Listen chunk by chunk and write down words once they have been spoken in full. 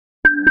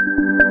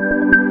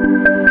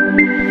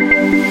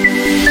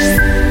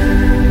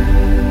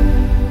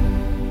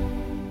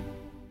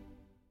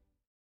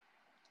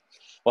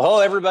Well,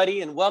 hello,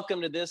 everybody, and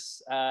welcome to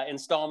this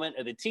installment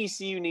of the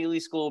TCU Neely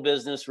School of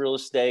Business Real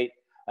Estate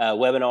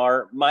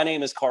webinar. My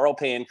name is Carl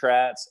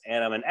Pankratz,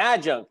 and I'm an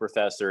adjunct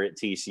professor at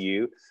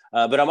TCU,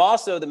 but I'm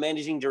also the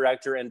managing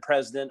director and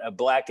president of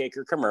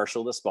Blackacre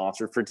Commercial, the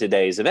sponsor for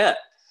today's event.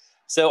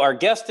 So our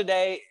guest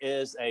today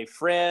is a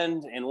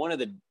friend and one of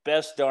the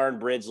best darn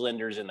bridge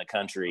lenders in the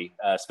country,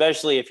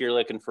 especially if you're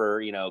looking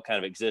for, kind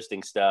of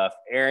existing stuff.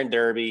 Aaron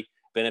Derby,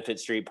 Benefit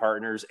Street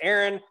Partners.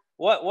 Aaron,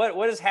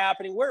 what is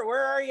happening? Where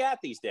are you at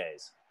these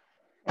days?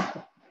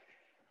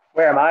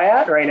 Where am I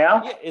at right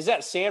now? Yeah, is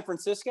that San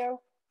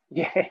Francisco?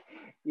 Yeah,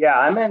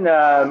 I'm in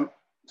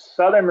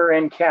southern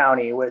Marin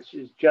County, which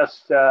is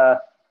just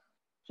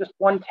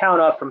one town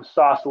up from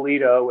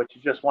Sausalito, which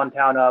is just one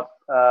town up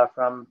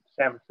from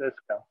San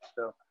Francisco.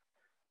 So,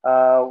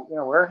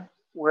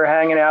 we're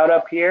hanging out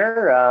up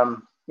here.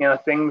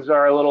 Things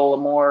are a little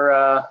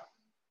more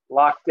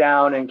locked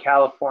down in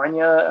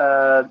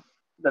California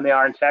than they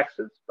are in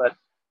Texas, but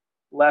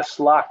less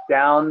locked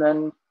down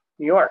than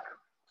New York.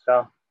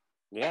 So,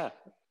 yeah,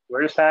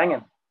 we're just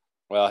hanging.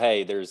 Well,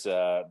 hey, there's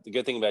the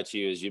good thing about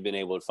you is you've been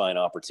able to find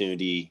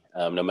opportunity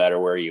no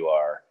matter where you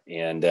are.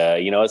 And,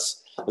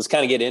 let's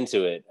kind of get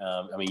into it.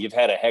 You've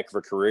had a heck of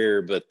a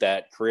career, but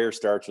that career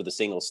starts with a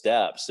single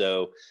step.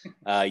 So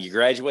you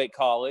graduate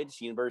college,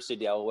 University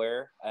of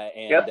Delaware.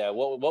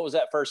 What was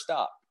that first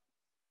stop?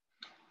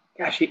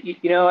 Gosh,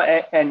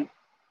 and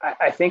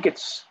I think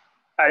it's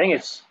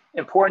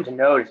important to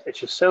note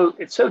it's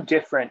so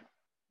different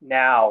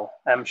now.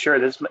 I'm sure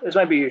this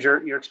might be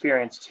your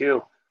experience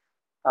too.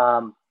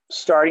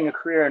 Starting a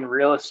career in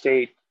real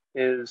estate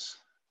is,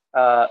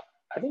 I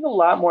think, a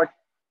lot more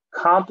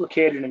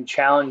complicated and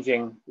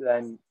challenging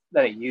than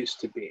it used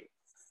to be.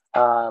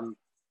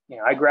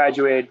 I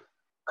graduated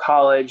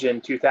college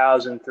in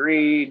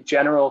 2003,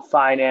 general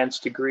finance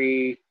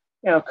degree,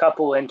 a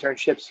couple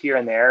internships here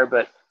and there,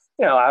 but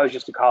I was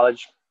just a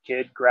college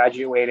kid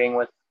graduating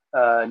with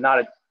not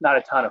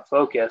a ton of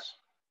focus.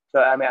 So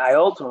I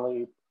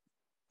ultimately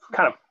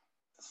kind of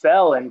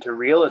fell into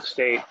real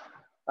estate.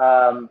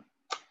 And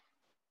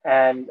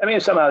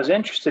it's something I was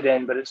interested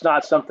in, but it's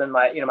not something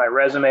my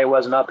resume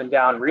wasn't up and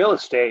down real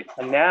estate.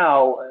 And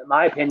now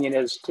my opinion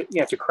is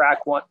to crack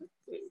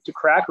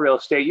real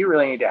estate, you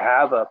really need to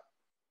have a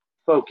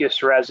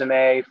focused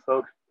resume,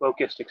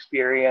 focused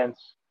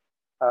experience,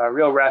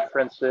 real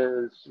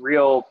references,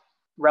 real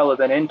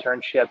relevant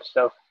internships.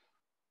 So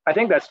I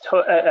think that's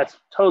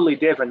totally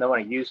different than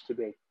what it used to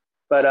be.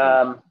 But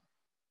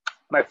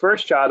my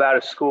first job out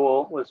of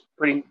school was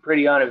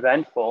pretty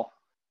uneventful.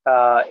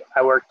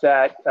 I worked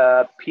at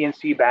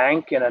PNC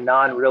Bank in a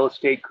non-real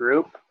estate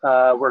group,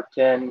 worked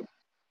in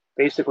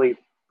basically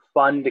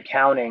fund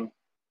accounting.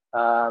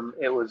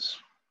 It was,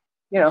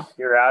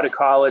 your out of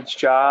college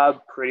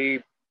job,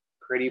 pretty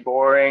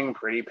boring,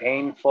 pretty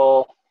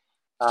painful.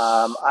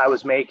 I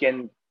was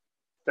making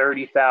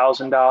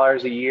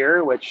 $30,000 a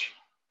year, which,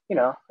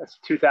 that's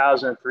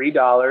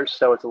 $2,003.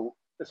 So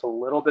it's a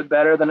little bit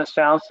better than it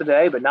sounds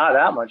today, but not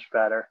that much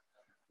better.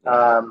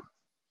 I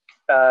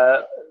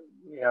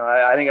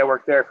think I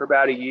worked there for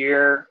about a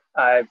year.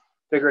 I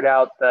figured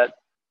out that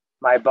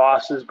my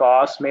boss's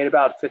boss made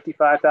about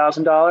 $55,000,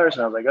 and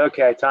I was like,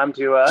 okay, time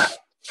to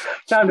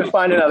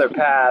find another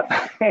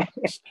path.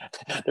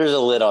 There's a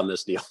lid on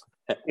this deal.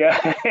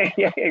 yeah,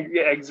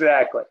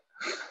 exactly.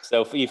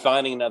 So you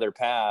finding another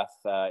path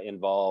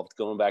involved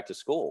going back to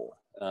school.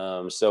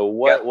 So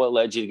what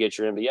led you to get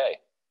your MBA?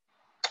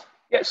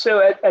 Yeah, so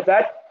at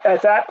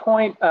that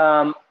point,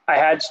 I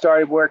had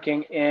started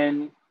working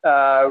in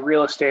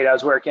real estate. I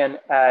was working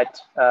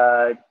at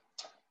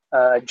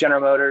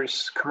General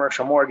Motors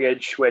Commercial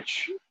Mortgage,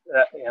 which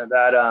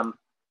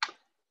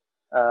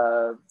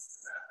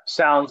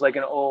sounds like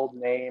an old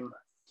name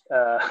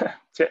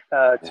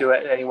to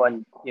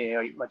anyone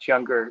much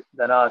younger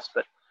than us.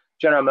 But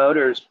General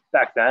Motors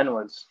back then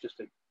was just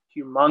a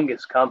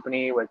humongous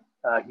company with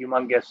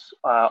humongous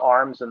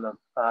arms in the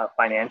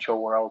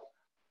financial world.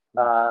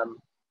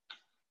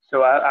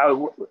 So I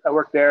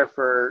worked there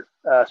for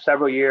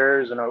several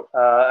years, and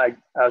I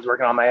was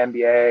working on my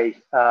MBA.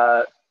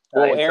 Well,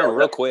 Aaron,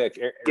 real quick,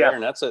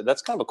 Aaron,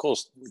 that's kind of a cool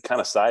kind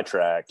of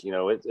sidetrack.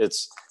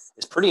 It's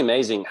pretty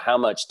amazing how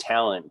much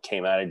talent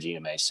came out of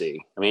GMAC.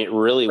 It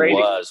really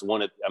was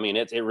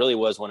it really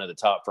was one of the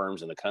top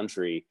firms in the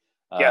country.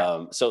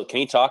 So can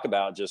you talk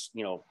about a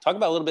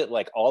little bit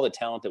like all the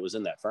talent that was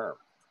in that firm?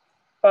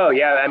 Oh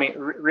yeah,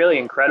 really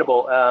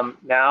incredible.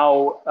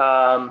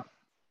 Now.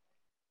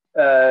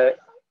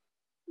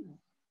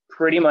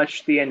 Pretty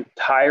much the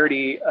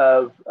entirety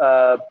of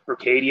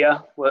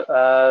Berkadia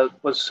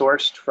was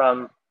sourced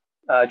from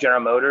General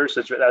Motors.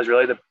 That was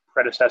really the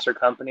predecessor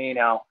company.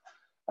 Now,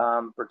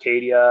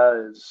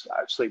 Berkadia is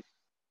obviously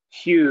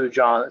huge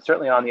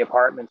certainly on the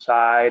apartment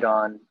side,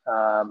 on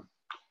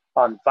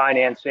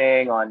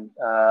financing, on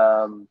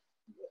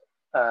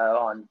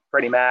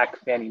Freddie Mac,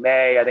 Fannie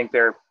Mae. I think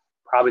they're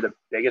probably the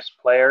biggest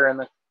player in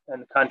the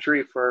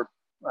country for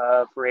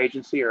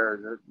agency,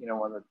 or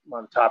one of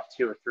the top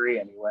two or three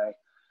anyway.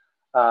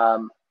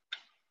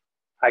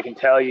 I can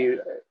tell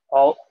you,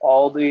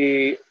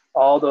 the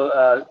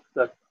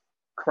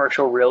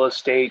commercial real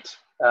estate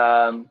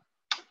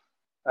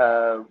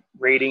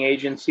rating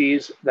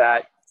agencies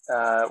that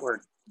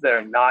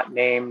are not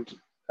named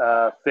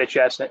Fitch,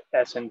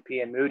 S&P,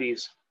 and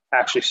Moody's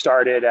actually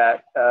started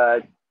at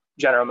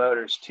General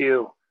Motors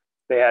too.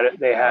 They had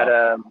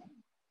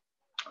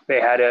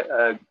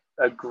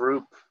a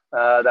group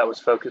that was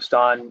focused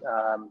on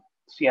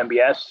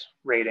CMBS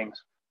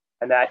ratings,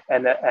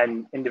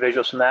 and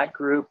individuals from that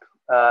group,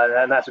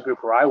 and that's a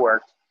group where I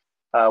worked,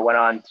 went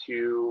on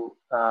to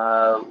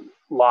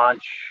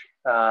launch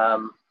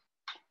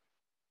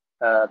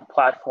the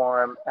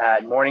platform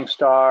at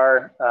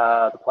Morningstar,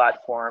 the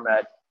platform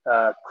at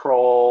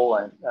Kroll,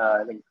 and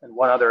I think and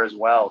one other as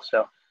well.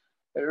 So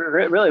it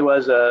really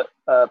was a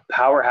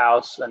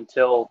powerhouse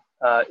until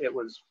it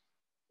was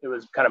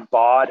kind of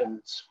bought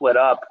and split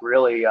up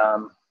really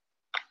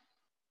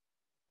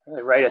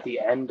right at the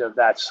end of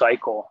that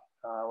cycle.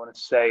 I want to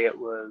say it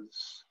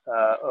was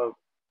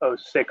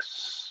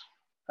 06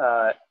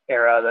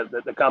 era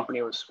that the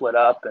company was split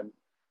up and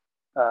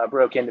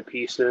broke into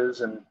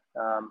pieces, and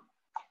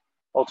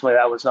ultimately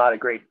that was not a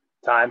great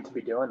time to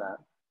be doing that.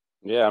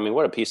 Yeah, I mean,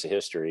 what a piece of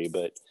history.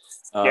 But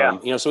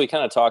yeah, so we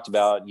kind of talked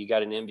about, you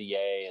got an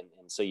MBA, and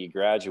so you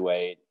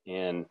graduate,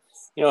 and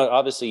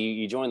obviously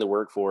you joined the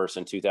workforce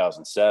in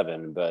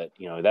 2007, but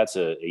that's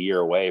a year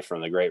away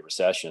from the Great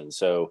Recession.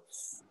 So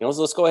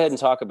let's go ahead and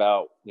talk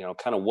about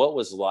kind of what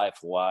was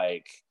life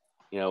like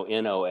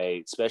in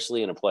 08,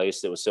 especially in a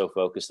place that was so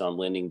focused on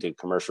lending to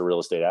commercial real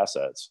estate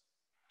assets.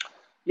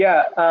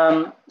 Yeah,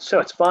 so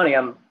it's funny,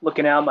 I'm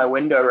looking out my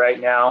window right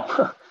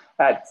now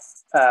at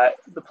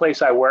the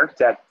place I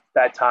worked at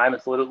that time.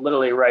 It's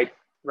literally right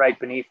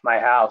beneath my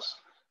house.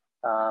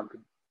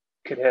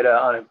 Could hit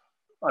on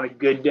a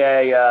good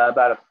day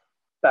about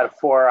a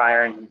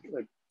 4-iron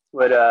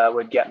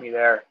would get me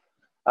there.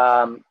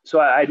 So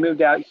I'd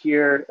moved out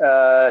here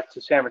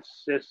to San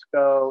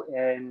Francisco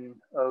in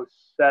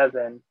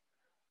 07,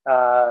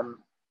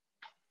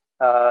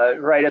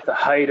 right at the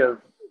height of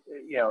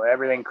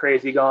everything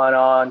crazy going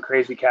on,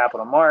 crazy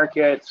capital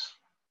markets,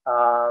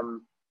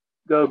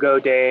 go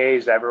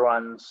days,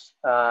 everyone's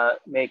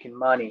making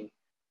money.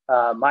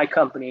 My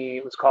company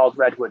was called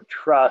Redwood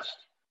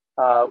Trust,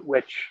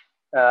 which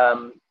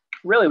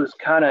really was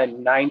kind of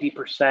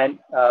 90%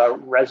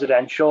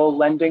 residential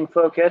lending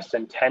focused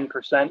and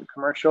 10%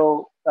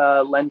 commercial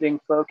lending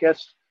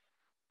focused.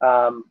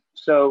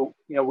 So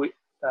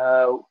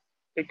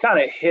it kind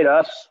of hit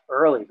us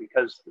early,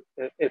 because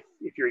if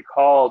you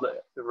recall,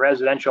 the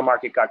residential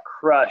market got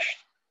crushed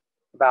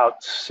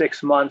about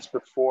 6 months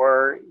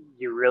before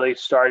you really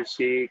started to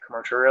see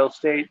commercial real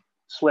estate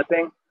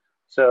slipping.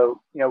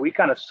 So we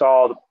kind of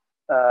saw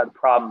the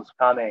problems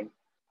coming.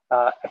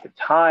 At the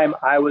time,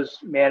 I was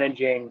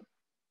managing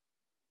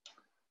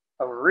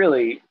a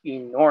really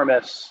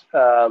enormous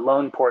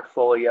loan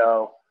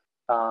portfolio.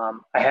 I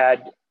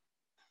had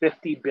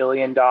 $50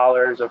 billion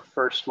of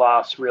first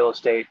loss real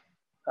estate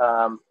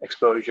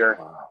exposure,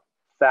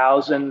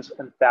 thousands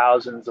and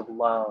thousands of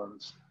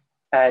loans.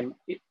 And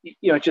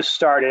it just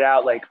started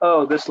out like,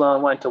 oh, this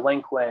loan went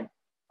delinquent.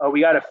 Oh,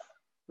 we got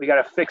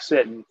to fix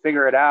it and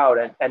figure it out.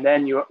 And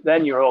then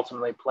you're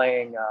ultimately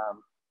playing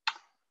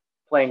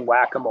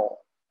whack-a-mole,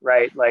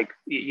 right? Like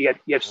you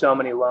have so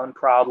many loan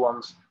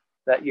problems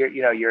that your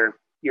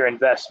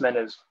investment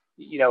is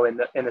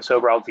in this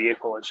overall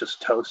vehicle is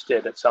just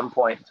toasted at some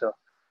point. So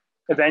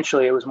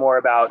eventually it was more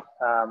about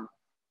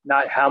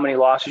not how many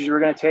losses you were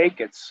going to take,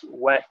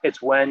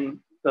 it's when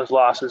those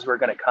losses were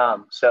going to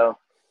come. So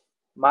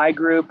my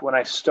group, when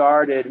I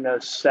started in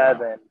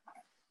 07,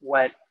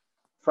 went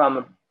from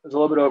it was a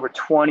little bit over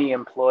 20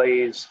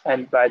 employees,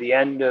 and by the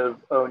end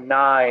of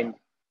 09,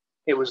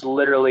 it was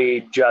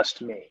literally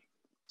just me.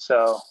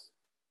 So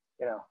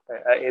Wow.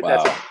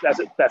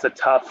 that's a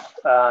tough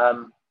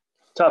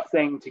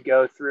thing to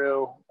go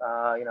through.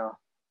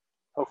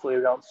 Hopefully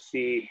we don't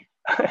see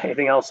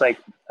anything else like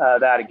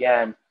that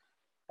again.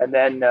 And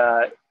then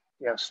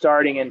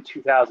starting in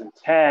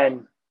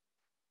 2010,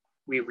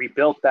 we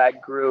rebuilt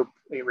that group.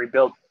 We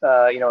rebuilt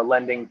a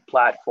lending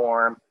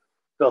platform,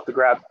 built the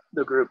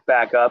group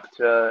back up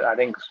to, I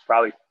think,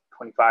 probably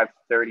 25,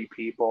 30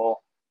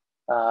 people.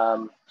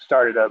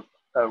 Started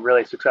a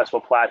really successful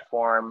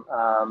platform,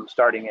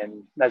 starting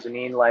in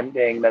mezzanine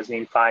lending,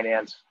 mezzanine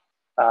finance.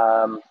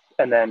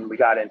 And then we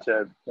got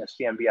into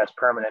CMBS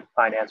permanent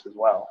finance as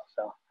well.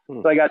 So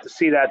I got to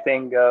see that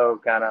thing go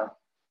kind of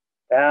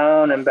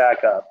down and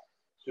back up.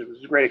 It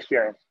was a great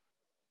experience.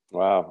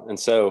 Wow. And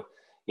so,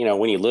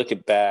 when you look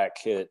back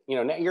at,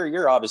 now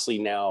you're obviously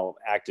now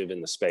active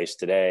in the space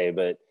today,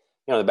 but,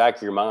 in the back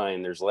of your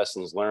mind, there's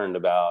lessons learned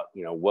about,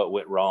 what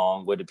went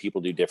wrong, what did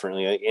people do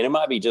differently? And it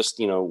might be just,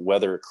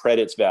 whether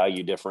credit's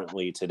valued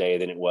differently today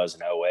than it was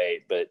in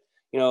 08. But,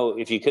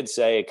 if you could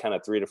say kind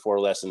of 3 to 4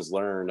 lessons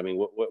learned, I mean,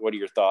 what are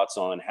your thoughts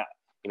on how,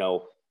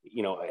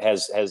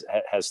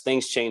 has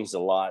things changed a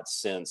lot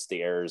since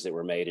the errors that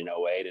were made in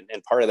 08?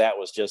 And part of that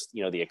was just,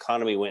 the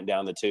economy went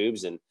down the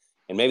tubes, and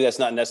maybe that's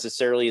not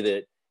necessarily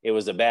that it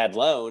was a bad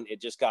loan.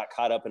 It just got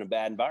caught up in a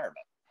bad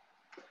environment.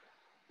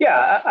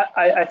 Yeah,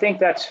 I think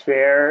that's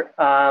fair.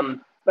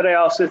 But I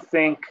also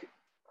think,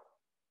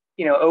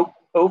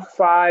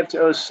 '05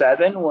 to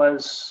 '07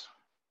 was,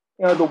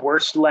 the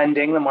worst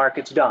lending the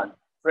market's done.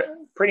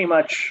 Pretty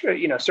much,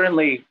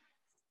 certainly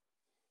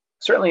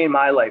in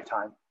my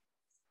lifetime.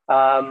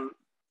 Um,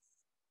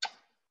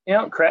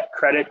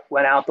 credit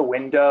went out the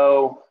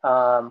window.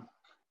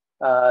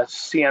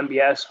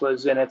 CMBS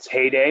was in its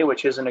heyday,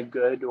 which isn't a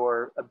good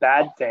or a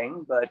bad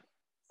thing, but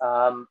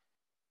um,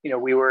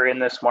 we were in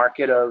this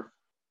market of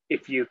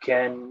if you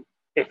can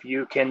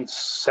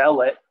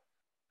sell it,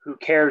 who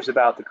cares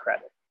about the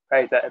credit,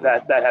 right?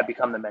 That had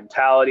become the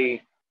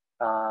mentality.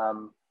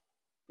 The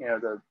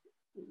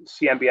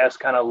CMBS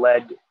kind of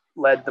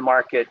led the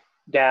market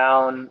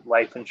down.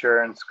 Life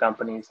insurance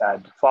companies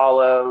had to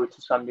follow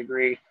to some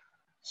degree.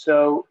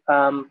 So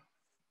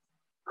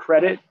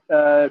credit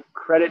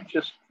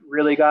just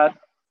really got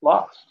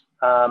lost.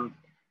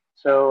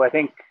 So I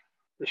think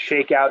the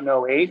shakeout in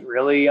 '08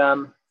 really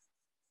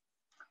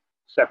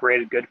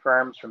separated good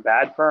firms from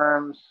bad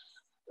firms,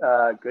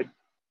 good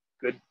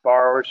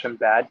borrowers from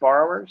bad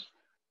borrowers,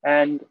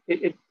 and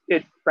it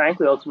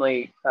frankly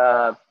ultimately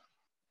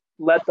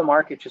let the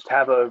market just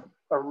have a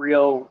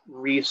real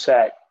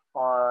reset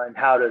on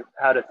how to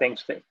think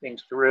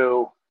things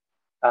through,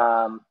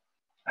 how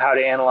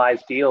to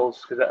analyze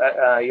deals. Because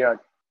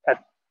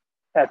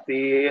at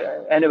the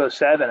end of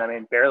 '07, I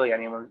mean, barely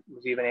anyone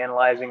was even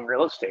analyzing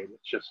real estate.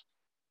 It's just,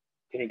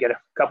 can you get a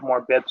couple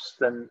more bips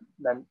than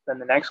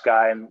the next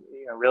guy? And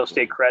real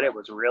estate credit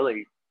was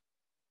really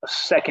a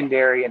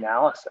secondary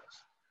analysis.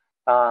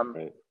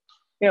 Right.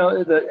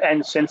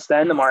 And since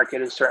then the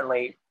market has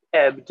certainly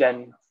ebbed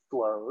and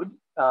flowed,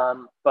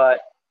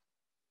 but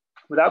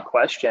without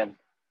question,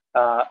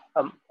 a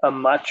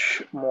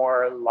much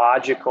more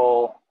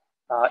logical,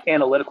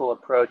 analytical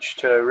approach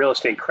to real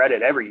estate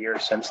credit every year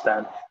since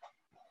then.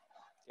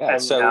 Yeah.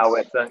 And now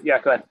with go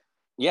ahead.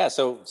 Yeah.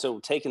 So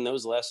taking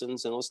those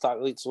lessons, and let's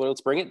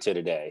bring it to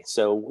today.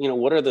 So,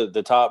 what are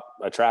the top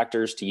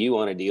attractors to you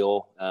on a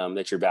deal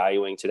that you're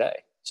valuing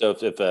today? So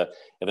if an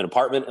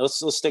apartment,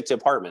 let's stick to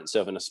apartments.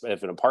 So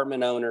if an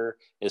apartment owner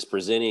is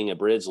presenting a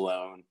bridge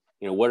loan,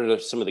 what are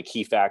some of the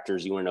key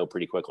factors you want to know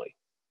pretty quickly?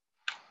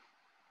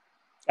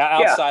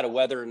 Outside of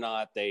whether or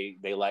not they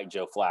like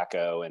Joe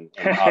Flacco and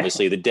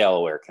obviously the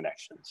Delaware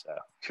connection. So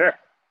sure.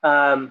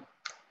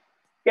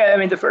 I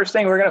mean, the first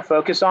thing we're going to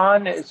focus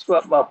on is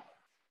well,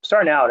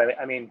 starting out.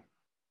 I mean,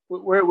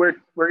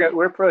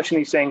 we're approaching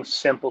these things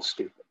simple,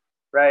 stupid,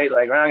 right?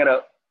 Like, we're not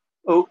going to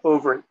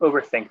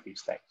overthink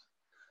these things.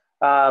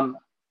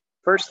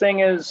 First thing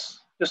is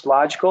just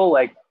logical.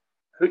 Like,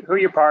 who are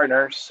your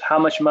partners? How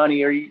much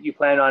money are you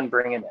planning on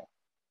bringing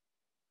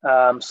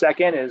in?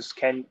 Second is,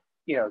 do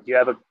you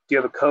have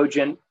a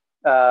cogent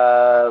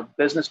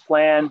business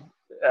plan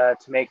to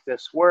make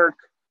this work?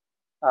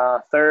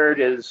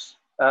 Third is,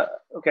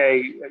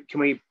 okay, can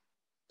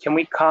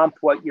we comp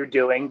what you're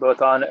doing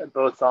both on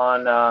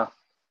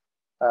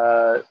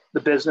the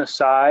business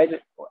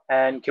side,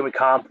 and can we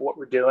comp what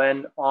we're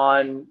doing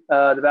on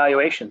the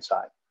valuation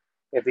side?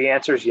 If the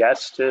answer is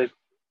yes to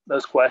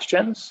those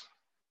questions,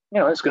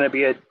 it's going to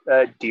be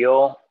a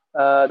deal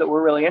that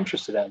we're really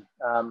interested in.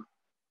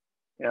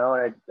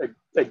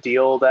 A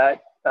deal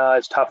that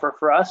is tougher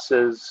for us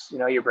is,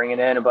 you're bringing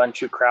in a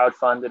bunch of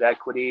crowd-funded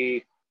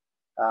equity.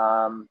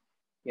 You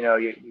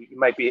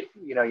might be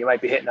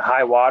hitting a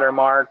high water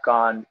mark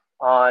on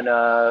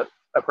a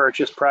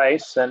purchase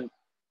price. And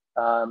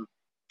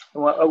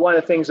one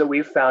of the things that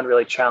we've found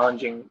really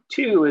challenging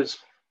too is,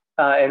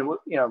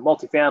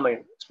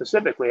 multifamily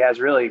specifically has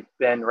really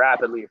been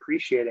rapidly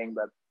appreciating.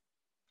 But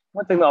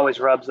one thing that always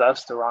rubs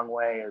us the wrong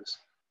way is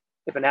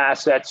if an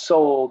asset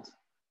sold,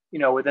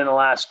 within the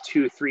last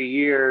 2-3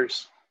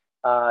 years,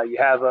 you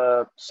have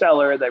a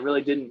seller that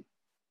really didn't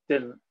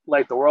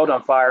light the world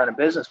on fire on a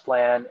business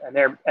plan, and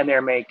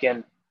they're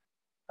making,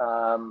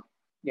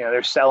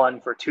 they're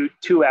selling for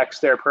 2x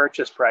their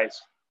purchase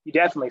price. You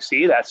definitely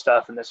see that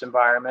stuff in this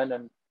environment,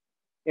 and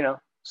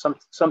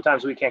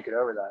sometimes we can't get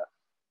over that.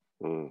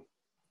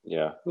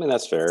 Yeah, I mean,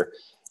 that's fair.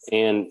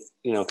 And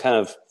kind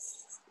of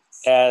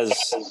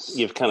as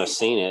you've kind of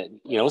seen it,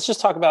 let's just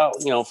talk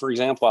about, for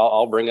example,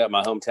 I'll bring up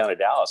my hometown of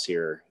Dallas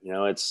here.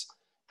 It's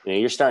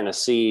you're starting to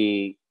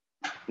see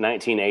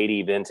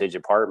 1980 vintage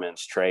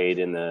apartments trade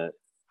in the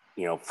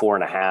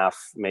 4.5,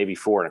 maybe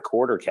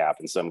 4.25 cap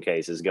in some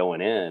cases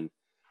going in.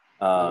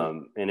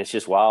 And it's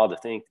just wild to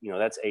think,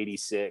 that's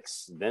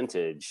 86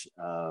 vintage.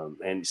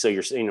 And so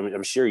you're seeing,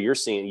 I'm sure you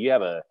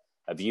have a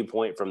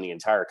viewpoint from the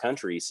entire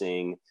country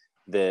seeing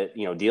that,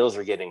 deals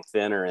are getting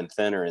thinner and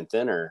thinner and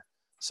thinner.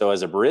 So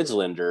as a bridge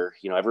lender,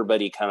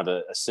 everybody kind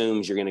of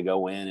assumes you're going to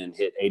go in and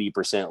hit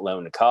 80%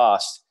 loan to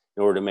cost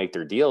in order to make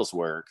their deals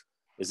work.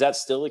 Is that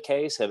still the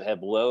case?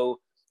 Have low,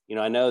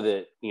 I know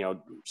that,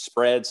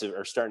 spreads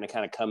are starting to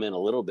kind of come in a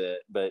little bit,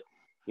 but,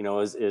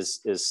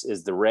 is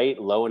the rate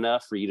low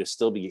enough for you to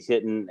still be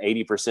hitting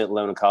 80%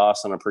 loan to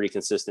cost on a pretty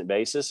consistent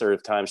basis, or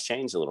have times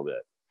changed a little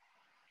bit?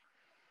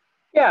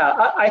 Yeah,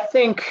 I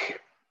think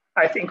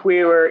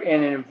we were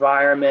in an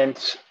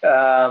environment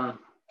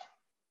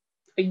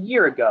a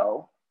year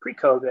ago,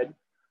 pre-COVID,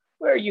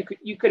 where you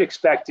could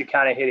expect to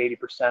kind of hit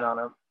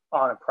 80%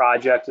 on a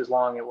project as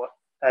long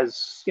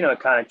as it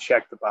kind of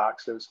checked the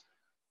boxes.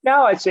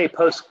 Now I'd say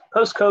post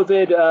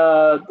COVID,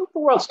 the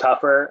world's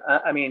tougher.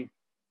 I mean,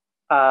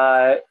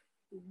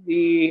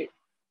 the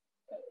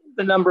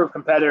number of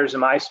competitors in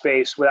my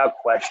space, without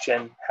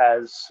question,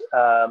 has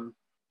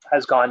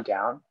gone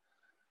down.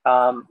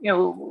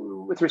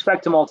 With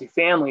respect to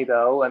multifamily,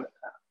 though, and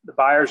the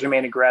buyers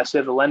remain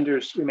aggressive, the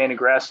lenders remain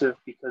aggressive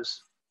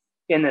because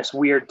in this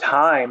weird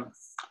time,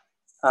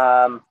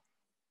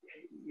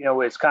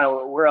 it's kind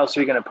of, where else are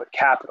you going to put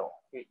capital?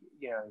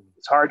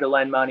 It's hard to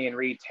lend money in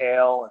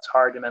retail. It's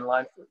hard to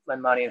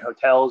lend money in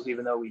hotels,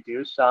 even though we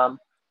do some.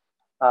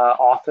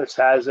 Office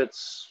has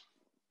its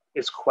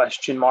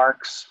question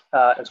marks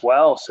as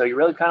well. So you're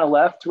really kind of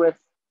left with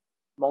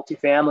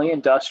multifamily,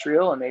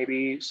 industrial, and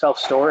maybe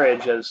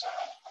self-storage as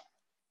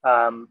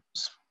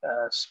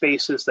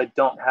spaces that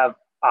don't have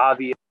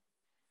obvious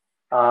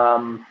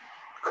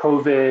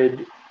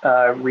COVID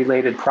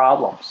related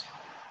problems.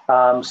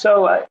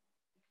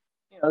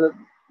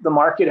 The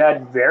market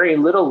had very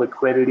little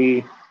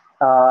liquidity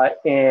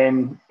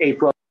in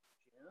April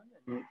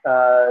and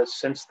June.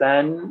 Since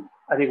then,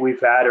 I think we've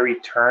had a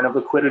return of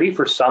liquidity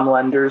for some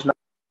lenders,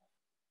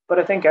 but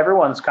I think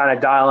everyone's kind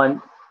of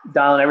dialing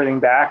everything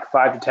back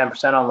 5 to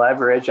 10% on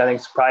leverage. I think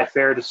it's probably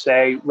fair to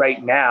say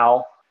right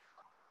now,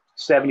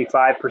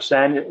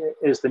 75%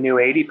 is the new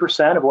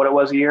 80% of what it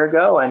was a year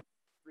ago, and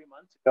 3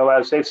 months ago, I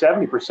would say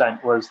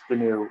 70% was the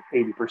new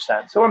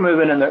 80%. So we're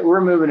moving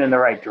in the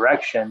right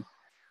direction.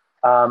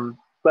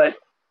 But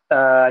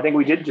I think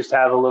we did just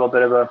have a little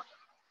bit of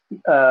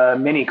a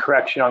mini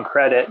correction on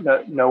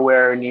credit,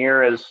 nowhere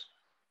near as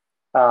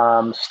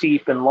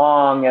steep and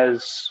long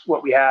as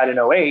what we had in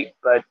 2008.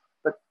 But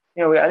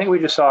I think we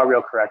just saw a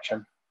real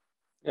correction.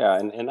 Yeah,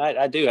 and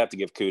I do have to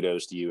give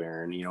kudos to you,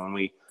 Aaron.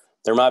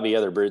 There might be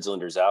other bridge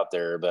lenders out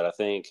there, but I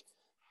think,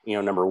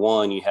 number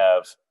one, you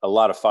have a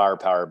lot of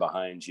firepower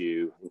behind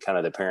you and kind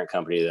of the parent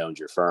company that owns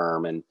your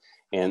firm. And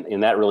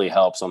that really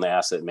helps on the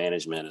asset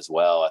management as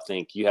well. I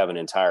think you have an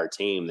entire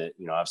team that,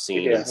 I've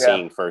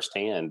seen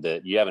firsthand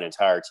that you have an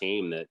entire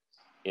team that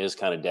is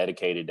kind of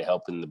dedicated to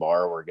helping the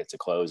borrower get to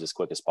close as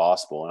quick as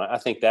possible. And I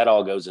think that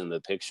all goes into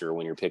the picture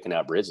when you're picking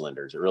out bridge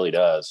lenders. It really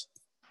does.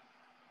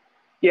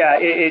 Yeah,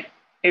 it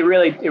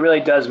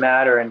really does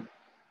matter. And,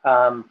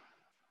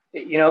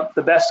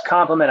 the best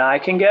compliment I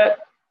can get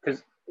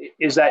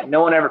is that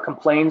no one ever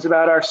complains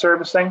about our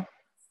servicing.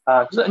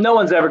 No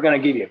one's ever going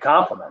to give you a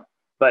compliment.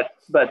 But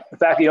the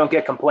fact that you don't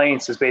get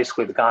complaints is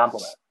basically the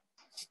compliment.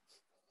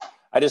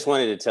 I just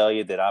wanted to tell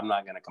you that I'm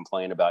not going to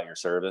complain about your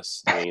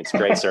service. I mean, it's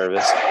great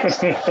service.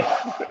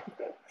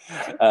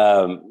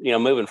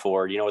 Moving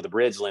forward, with the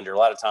bridge lender, a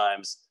lot of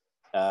times,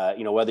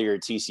 whether you're a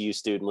TCU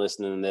student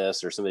listening to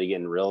this or somebody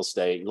getting real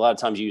estate, a lot of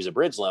times you use a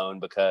bridge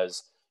loan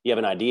because you have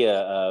an idea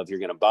of you're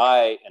going to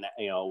buy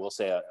we'll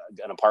say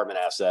an apartment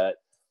asset,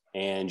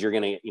 and you're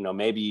going to,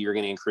 maybe you're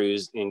going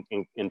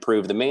to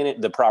improve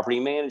the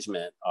property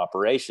management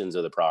operations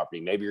of the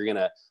property. Maybe you're going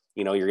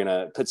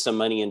to put some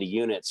money into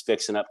units,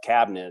 fixing up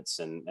cabinets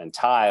and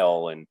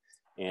tile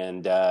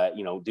and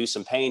do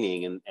some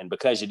painting. And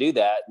because you do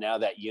that, now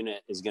that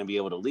unit is going to be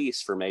able to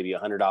lease for maybe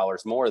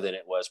 $100 more than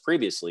it was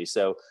previously.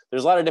 So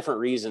there's a lot of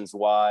different reasons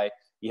why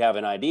you have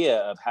an idea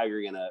of how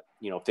you're going to,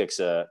 fix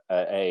an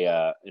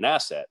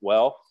asset.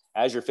 Well,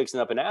 as you're fixing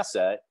up an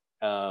asset,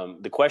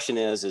 the question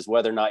is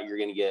whether or not you're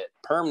going to get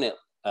permanent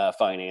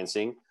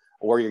financing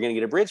or you're going to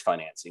get a bridge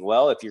financing.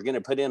 Well, if you're going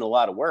to put in a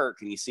lot of work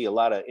and you see a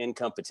lot of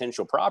income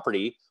potential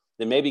property,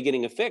 then maybe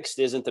getting a fixed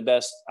isn't the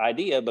best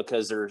idea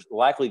because there's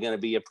likely going to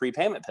be a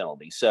prepayment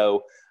penalty.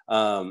 So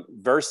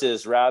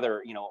versus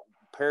rather,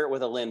 pair it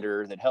with a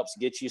lender that helps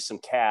get you some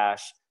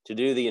cash to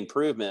do the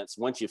improvements.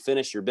 Once you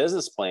finish your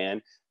business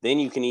plan, then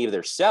you can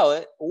either sell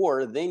it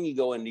or then you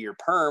go into your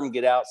perm,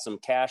 get out some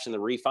cash in the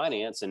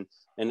refinance, and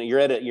you're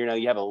at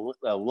you have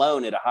a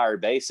loan at a higher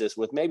basis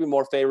with maybe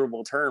more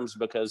favorable terms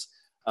because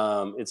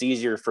it's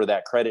easier for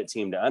that credit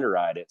team to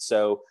underwrite it.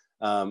 So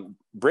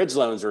bridge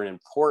loans are an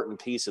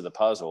important piece of the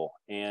puzzle.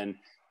 And,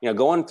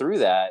 going through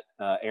that,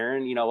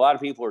 Aaron, a lot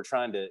of people are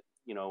trying to,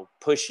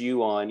 push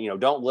you on,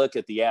 don't look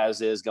at the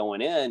as is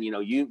going in,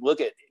 you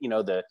look at,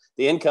 the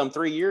income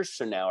 3 years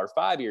from now or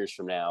 5 years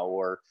from now,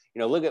 or,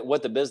 look at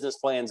what the business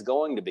plan is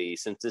going to be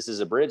since this is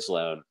a bridge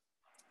loan.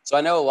 So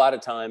I know a lot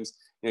of times,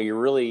 you're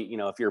really,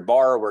 if you're a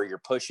borrower, you're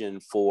pushing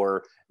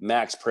for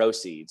max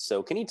proceeds.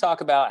 So can you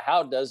talk about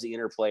how does the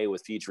interplay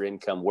with future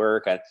income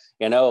work? I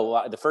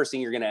know the first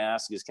thing you're going to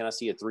ask is, can I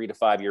see a 3 to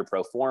 5 year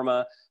pro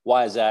forma?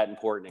 Why is that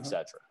important, et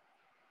cetera?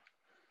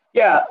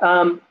 Yeah.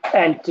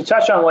 And to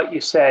touch on what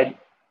you said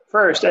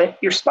first,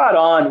 you're spot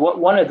on.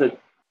 One of the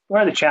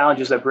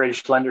challenges that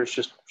bridge lenders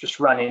just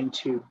run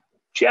into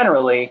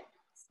generally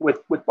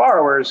with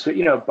borrowers,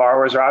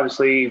 borrowers are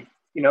obviously,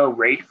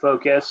 rate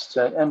focused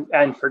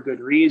and for good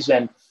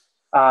reason.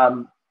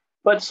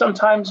 But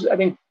sometimes I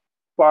think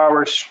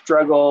borrowers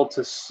struggle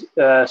to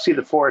see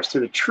the forest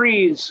through the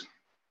trees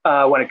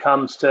when it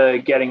comes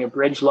to getting a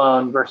bridge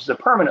loan versus a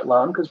permanent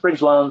loan, because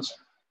bridge loans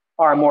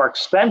are more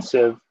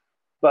expensive.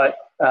 But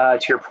to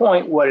your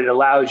point, what it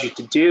allows you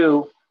to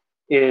do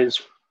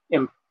is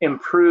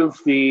improve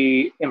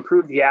the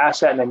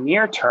asset in the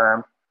near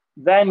term,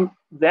 then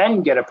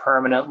get a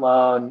permanent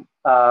loan,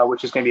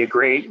 which is going to be a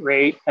great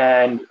rate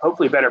and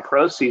hopefully better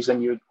proceeds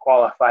than you would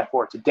qualify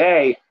for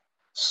today.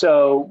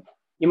 So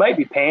you might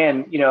be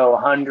paying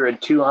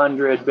 100,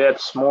 200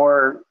 bips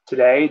more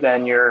today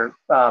than your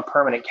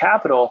permanent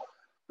capital.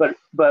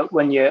 But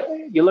when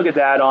you look at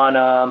that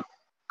on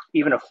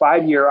even a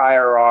 5-year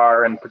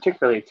IRR and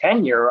particularly a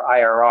 10-year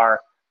IRR,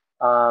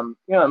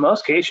 in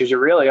most cases you're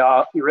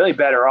really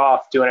better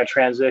off doing a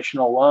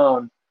transitional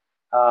loan,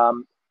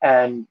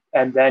 and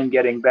then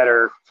getting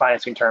better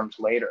financing terms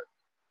later.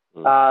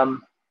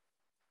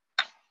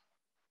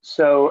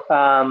 So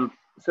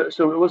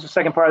what was the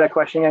second part of that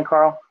question again,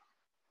 Carl?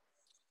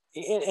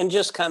 And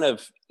just kind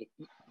of,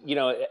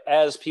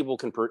 as people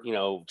can,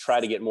 try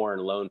to get more in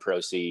loan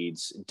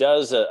proceeds,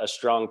 does a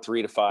strong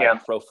 3 to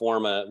 5 pro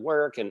forma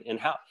work? And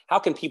how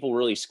can people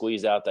really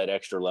squeeze out that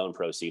extra loan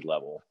proceed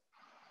level?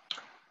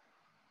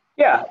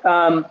 Yeah.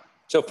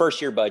 So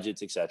first year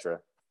budgets, et cetera.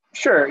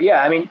 Sure.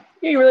 Yeah. I mean,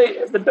 you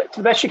really, the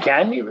best you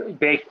can, you really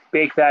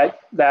bake that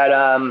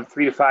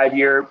 3 to 5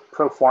 year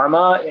pro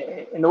forma.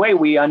 In the way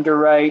we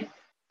underwrite,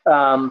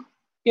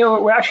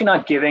 we're actually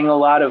not giving a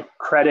lot of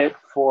credit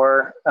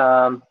for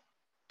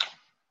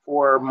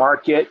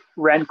market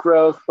rent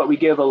growth, but we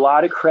give a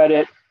lot of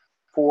credit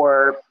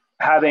for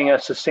having a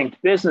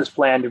succinct business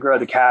plan to grow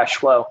the cash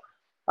flow.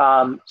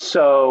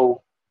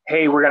 So,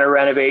 hey, we're going to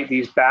renovate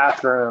these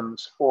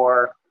bathrooms,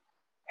 or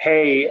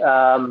hey,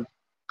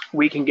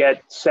 we can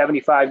get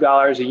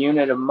 $75 a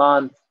unit a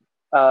month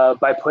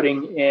by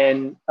putting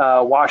in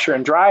a washer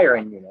and dryer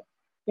in unit.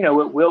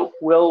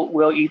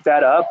 We'll eat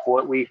that up.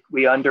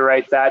 We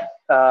underwrite that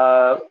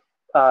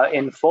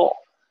in full.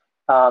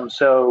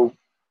 So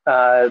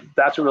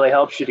that's what really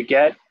helps you to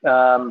get,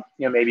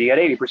 maybe you get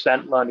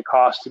 80% loan to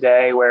cost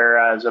today,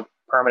 whereas a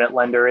permanent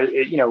lender,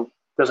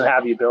 doesn't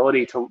have the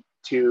ability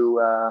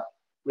to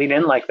lean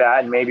in like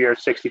that. And maybe you're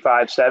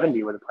 65,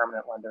 70 with a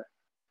permanent lender.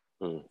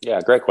 Yeah,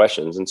 great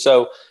questions. And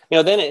so,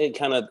 then it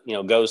kind of,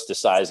 goes to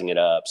sizing it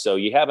up. So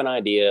you have an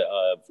idea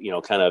of,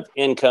 kind of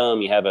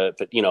income, you have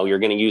you're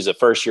going to use a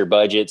first year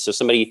budget. So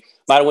somebody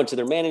might have went to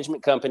their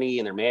management company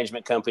and their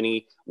management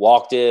company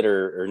walked it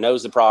or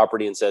knows the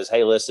property and says,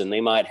 hey, listen,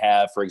 they might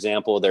have, for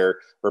example, their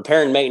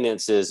repair and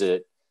maintenance is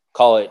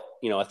call it,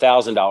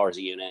 $1,000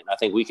 a unit. I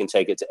think we can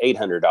take it to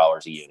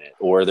 $800 a unit,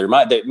 or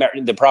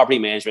the property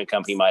management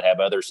company might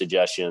have other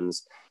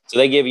suggestions. So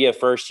they give you a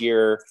first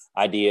year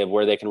idea of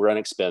where they can run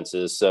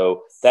expenses.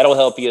 So that'll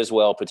help you as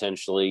well.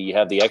 Potentially you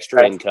have the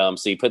extra income.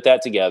 So you put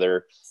that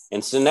together.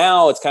 And so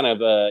now it's kind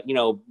of,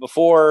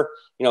 before,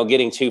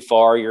 getting too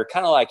far, you're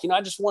kind of like,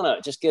 I just want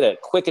to just get a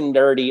quick and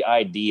dirty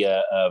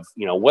idea of,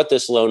 what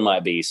this loan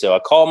might be. So I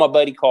call my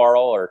buddy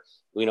Carl, or,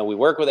 we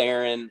work with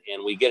Aaron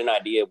and we get an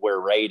idea of where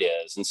rate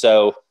is. And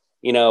so,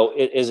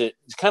 is it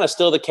kind of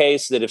still the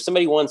case that if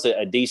somebody wants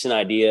a decent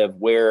idea of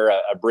where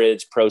a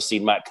bridge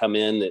proceed might come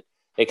in, that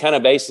they kind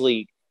of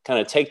basically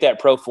take that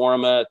pro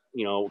forma,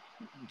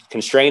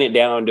 constrain it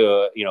down to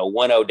a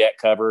 1.0 debt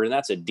cover, and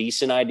that's a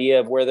decent idea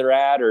of where they're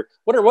at? Or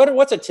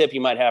what's a tip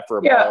you might have for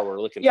a borrower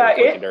looking for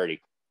quick and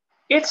dirty?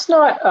 It's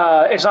not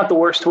the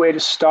worst way to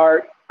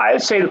start. I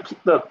would say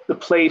the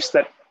place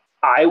that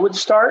I would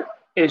start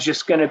is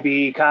just going to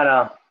be kind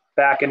of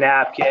back a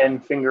napkin,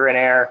 finger in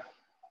air.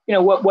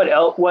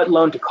 What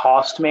loan to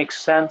cost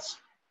makes sense?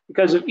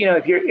 Because if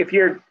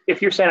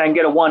you're saying I can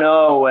get a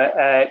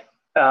 1.0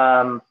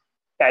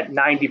 at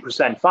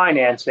 90%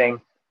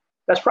 financing,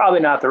 that's probably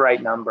not the right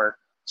number.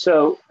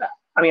 So,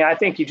 I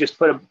think you just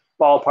put a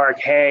ballpark,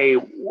 hey,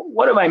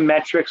 what do my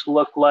metrics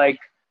look like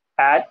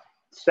at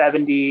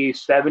 70,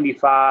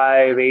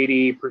 75,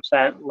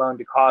 80% loan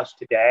to cost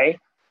today?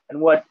 And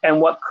what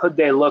could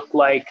they look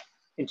like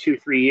in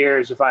 2-3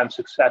 years if I'm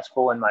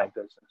successful in my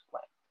business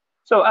plan?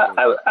 So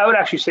I would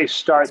actually say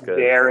start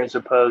there as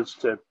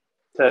opposed to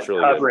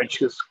really coverage,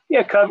 because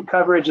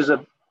coverage is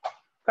a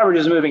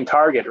moving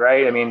target,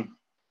 right?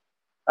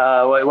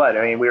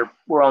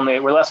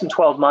 We're less than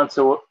 12 months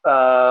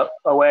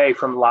away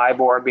from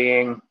LIBOR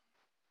being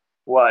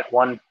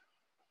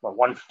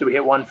do we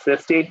hit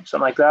 150,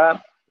 something like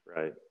that?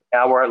 Right.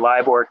 Now we're at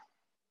LIBOR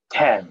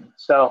 10.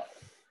 So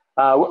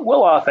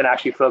we'll often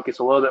actually focus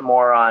a little bit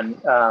more on,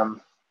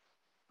 for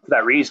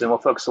that reason, we'll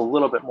focus a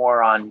little bit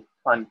more on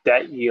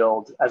debt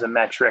yield as a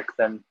metric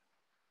than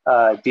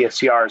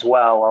DSCR as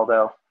well,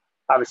 although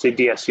obviously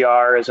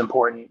DSCR is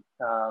important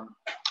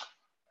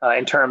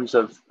in terms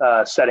of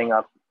setting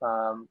up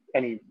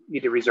any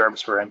needed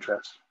reserves for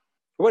interest.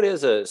 What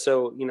is is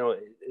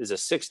a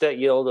 6 debt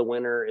yield a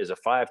winner? Is a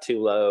 5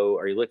 too low?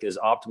 Are you looking, is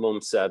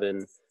optimum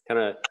 7? Kind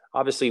of,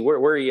 obviously, where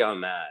are you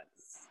on that?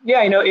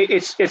 Yeah,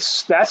 that's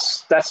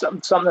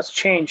something that's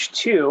changed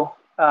too.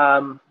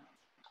 Our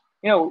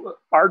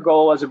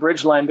goal as a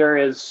bridge lender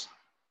is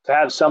to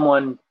have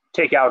someone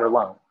take out a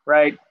loan,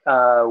 right?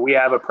 We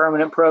have a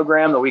permanent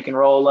program that we can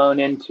roll a loan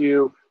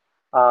into.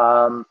 We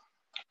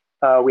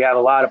have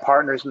a lot of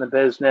partners in the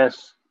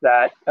business.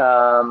 that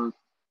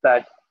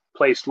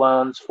placed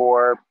loans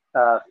for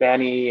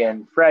Fannie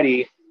and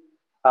Freddie.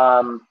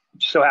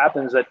 So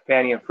happens that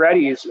Fannie and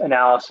Freddie's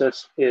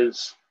analysis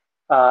is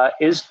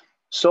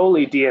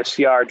solely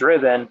DSCR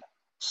driven.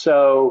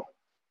 So,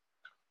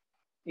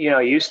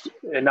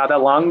 not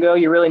that long ago,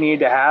 you really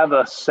need to have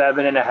a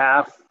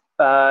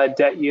 7.5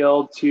 debt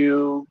yield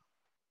to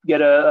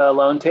get a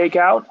loan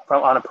takeout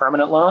on a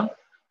permanent loan.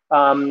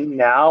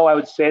 Now, I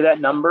would say that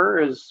number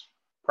is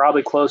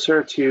probably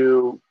closer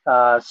to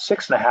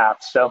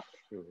 6.5.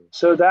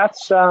 So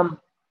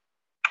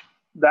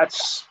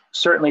that's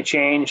certainly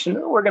changed,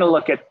 and we're going to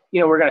look at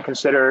we're going to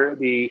consider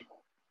the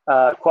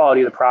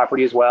quality of the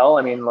property as well.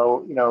 I mean,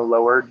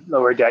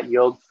 lower debt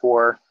yield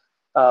for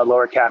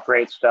lower cap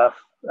rate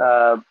stuff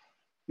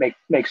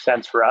makes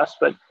sense for us,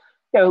 but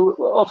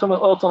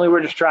ultimately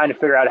we're just trying to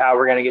figure out how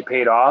we're going to get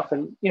paid off,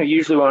 and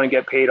usually we want to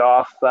get paid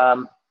off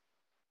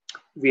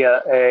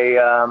via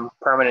a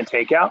permanent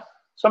takeout.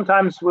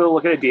 Sometimes we'll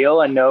look at a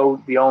deal and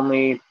know the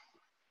only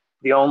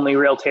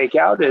real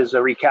takeout is a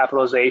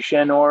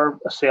recapitalization or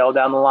a sale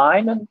down the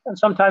line, and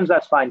sometimes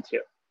that's fine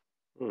too.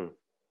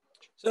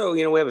 So,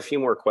 we have a few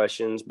more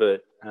questions,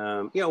 but,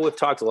 we've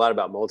talked a lot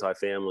about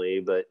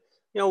multifamily, but,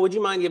 would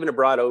you mind giving a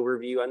broad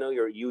overview? I know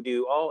you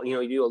do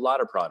a lot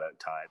of product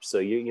types.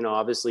 So,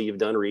 obviously you've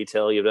done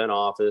retail, you've done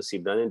office,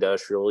 you've done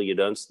industrial, you've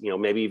done,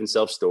 maybe even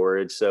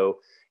self-storage. So,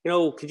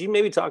 could you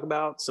maybe talk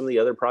about some of the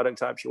other product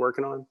types you're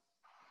working on?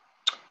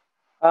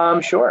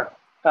 Sure.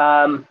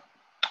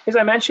 As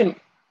I mentioned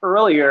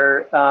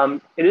earlier,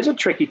 it is a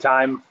tricky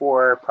time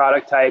for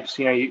product types.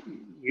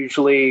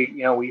 Usually,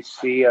 we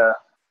see a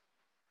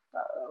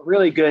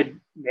really good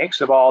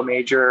mix of all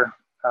major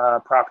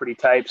property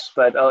types,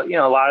 but a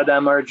lot of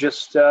them are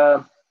just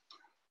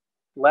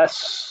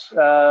less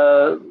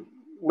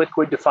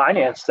liquid to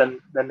finance than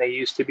they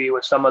used to be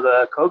with some of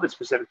the COVID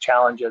specific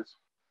challenges.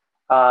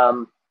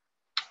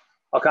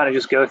 I'll kind of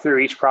just go through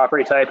each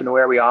property type and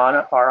where we are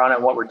on it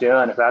and what we're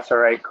doing, if that's all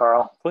right,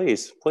 Carl.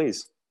 Please.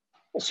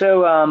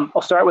 So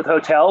I'll start with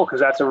hotel,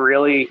 because that's a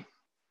really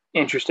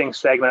interesting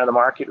segment of the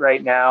market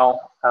right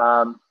now.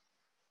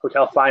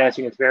 Hotel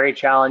financing is very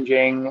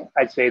challenging.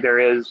 I'd say there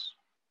is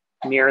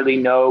nearly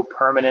no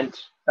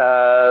permanent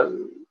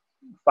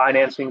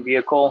financing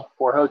vehicle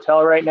for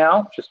hotel right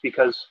now, just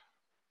because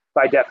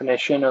by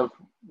definition of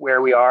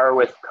where we are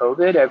with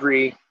COVID,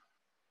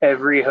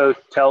 every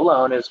hotel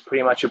loan is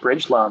pretty much a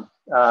bridge loan,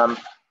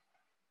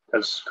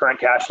 because current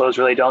cash flows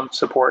really don't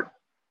support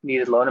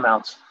needed loan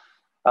amounts.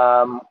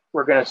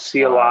 We're going to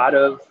see a lot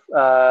of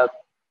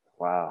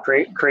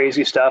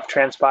crazy stuff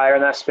transpire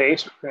in that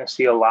space. We're going to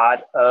see a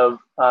lot of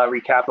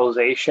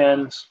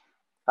recapitalizations.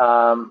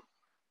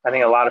 I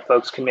think a lot of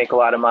folks can make a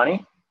lot of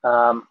money.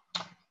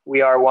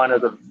 We are one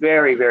of the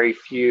very, very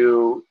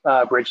few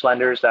bridge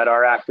lenders that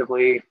are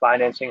actively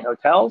financing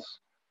hotels.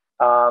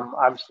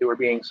 Obviously, we're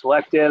being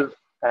selective,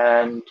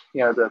 and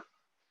we're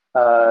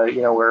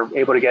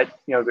able to get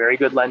very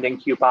good lending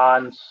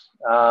coupons.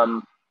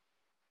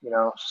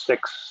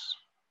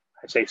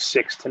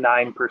 6 to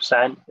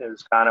 9%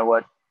 is kind of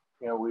what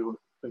we've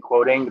been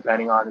quoting,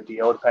 depending on the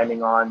deal,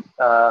 depending on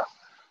the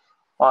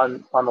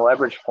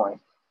leverage point.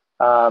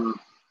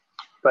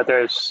 But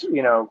there's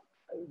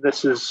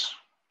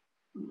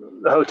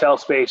the hotel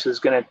space is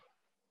going to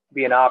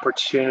be an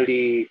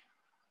opportunity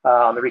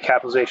on the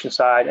recapitalization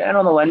side and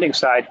on the lending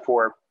side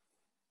for,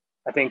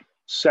 I think,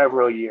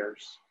 several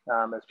years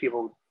as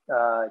people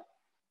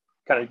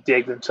kind of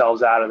dig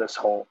themselves out of this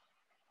hole.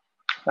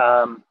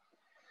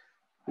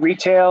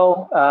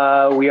 Retail,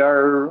 we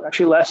are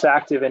actually less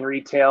active in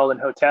retail than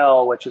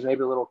hotel, which is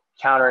maybe a little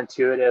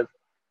counterintuitive.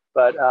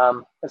 But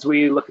as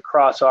we look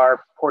across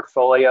our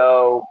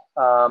portfolio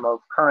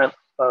of current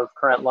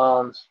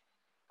loans,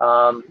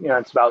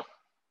 it's about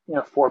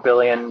 $4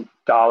 billion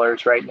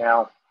right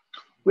now.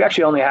 We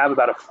actually only have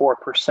about a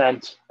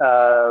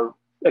 4%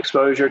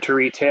 exposure to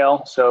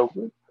retail, so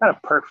we've kind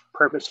of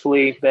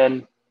purposefully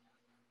been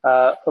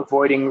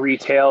avoiding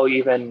retail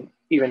even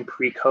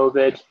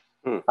pre-COVID.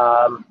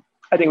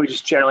 I think we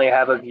just generally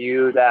have a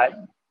view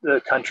that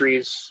the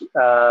country's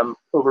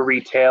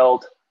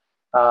over-retailed.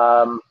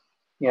 The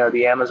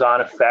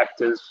Amazon effect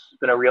has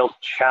been a real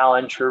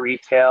challenge for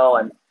retail,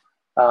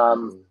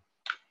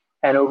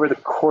 and over the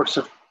course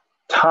of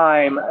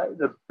time,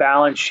 the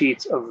balance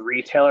sheets of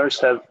retailers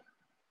have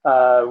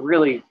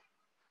really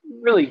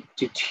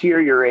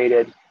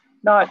deteriorated.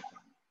 Not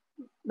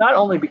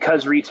only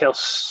because retail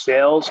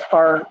sales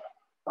are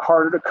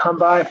harder to come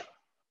by,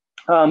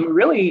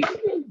 really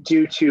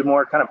due to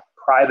more kind of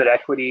private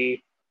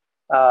equity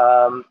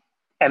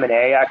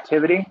M&A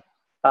activity.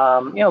 A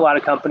lot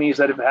of companies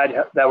that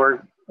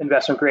were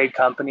investment grade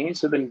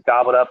companies have been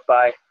gobbled up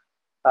by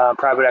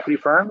private equity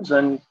firms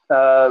and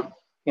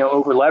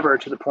over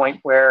leveraged to the point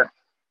where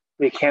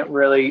they can't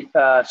really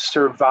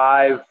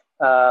survive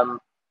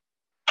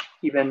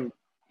even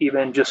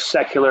just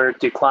secular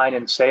decline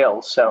in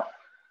sales. So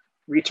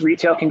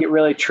retail can get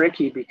really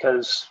tricky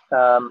because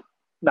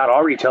not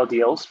all retail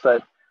deals,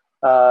 but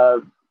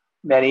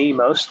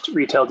most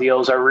retail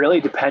deals are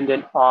really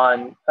dependent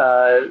on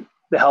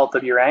the health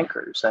of your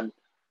anchors. And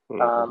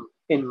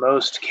in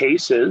most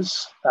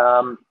cases,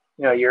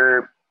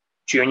 your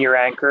junior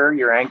anchor,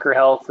 your anchor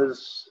health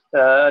is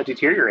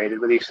deteriorated,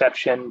 with the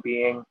exception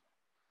being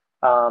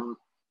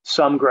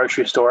some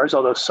grocery stores,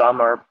 although some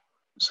are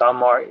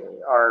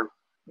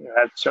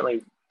have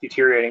certainly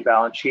deteriorating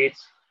balance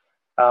sheets.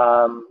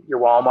 Your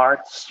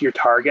Walmarts, your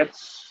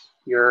Targets,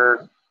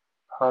 your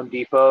Home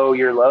Depot,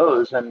 your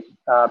Lowe's, and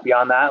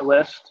beyond that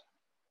list,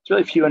 it's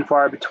really few and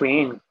far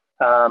between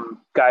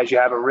guys you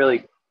have a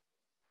really,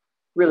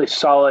 really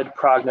solid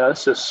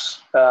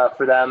prognosis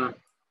for them,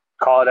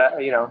 call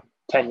it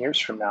 10 years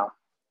from now.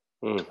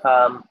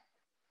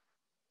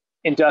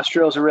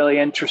 Industrial is a really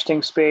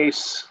interesting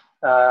space.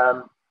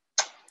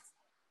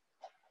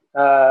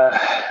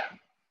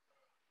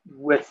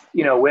 With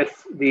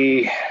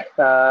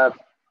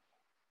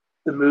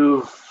the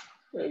move,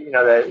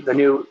 the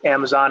new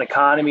Amazon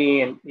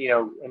economy, and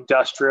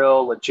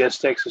industrial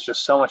logistics is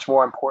just so much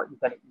more important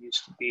than it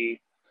used to be.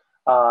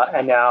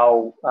 And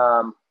now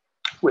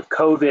with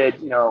COVID,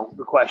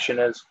 the question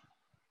is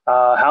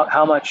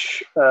how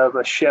much of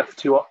a shift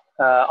to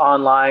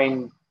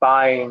online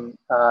buying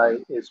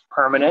is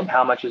permanent?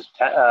 How much is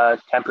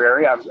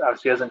temporary?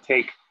 Obviously, it doesn't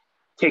take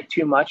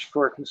too much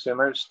for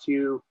consumers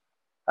to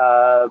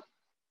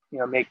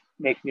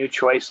make new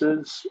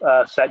choices,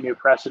 set new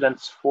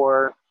precedents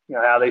for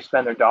how they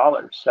spend their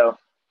dollars. So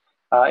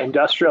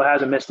industrial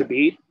hasn't missed a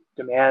beat.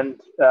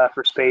 Demand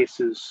for space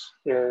is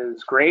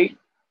great.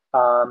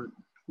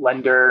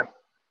 Lender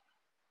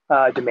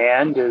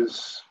demand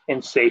is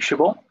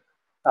insatiable.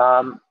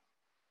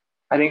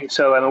 I think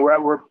so. I mean,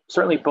 we're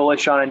certainly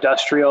bullish on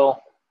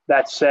industrial.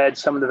 That said,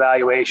 some of the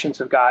valuations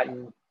have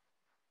gotten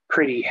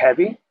pretty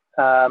heavy,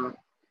 to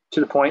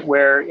the point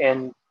where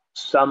in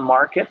some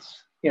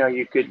markets,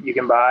 you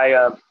can buy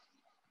a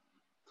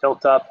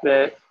tilt up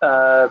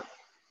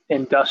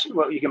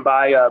industrial. You can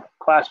buy a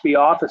Class B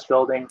office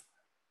building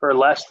for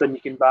less than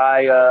you can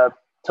buy a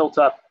tilt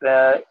up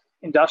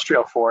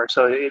industrial for.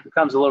 So it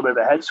becomes a little bit of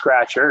a head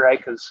scratcher, right?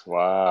 Because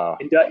wow,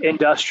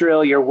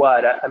 industrial, you're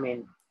what? I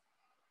mean,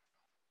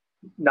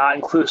 not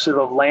inclusive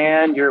of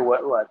land, you're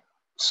what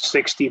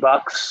 $60,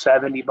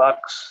 $70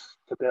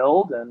 to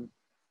build, and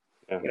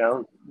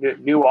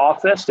new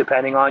office,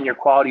 depending on your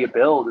quality of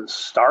build, is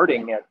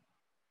starting at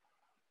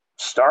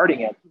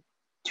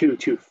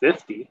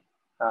 $250.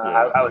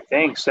 I would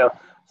think so.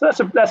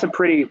 So that's a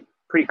pretty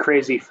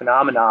crazy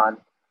phenomenon.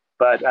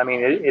 But I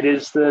mean, it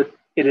is the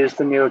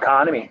new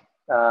economy,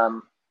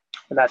 and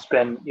that's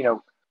been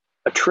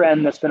a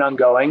trend that's been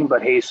ongoing,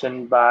 but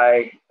hastened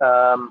by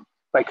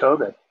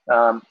COVID.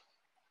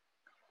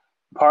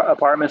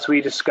 Apartments we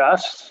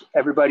discussed.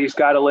 Everybody's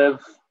got to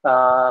live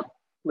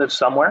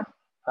somewhere.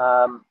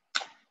 I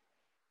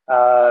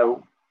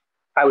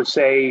would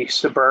say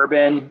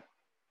suburban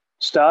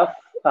stuff,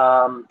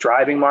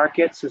 driving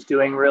markets is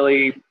doing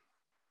really,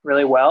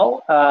 really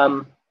well.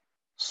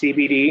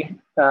 CBD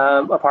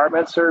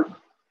apartments are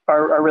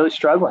really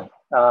struggling.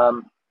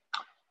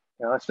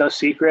 It's no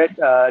secret.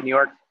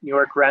 New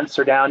York rents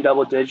are down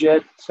double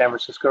digit. San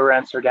Francisco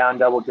rents are down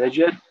double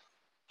digit.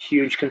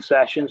 Huge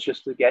concessions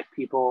just to get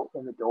people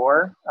in the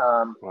door.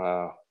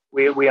 Wow.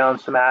 We own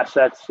some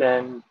assets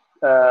in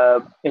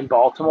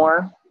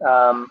Baltimore,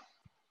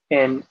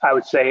 and I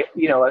would say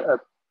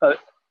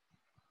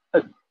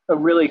a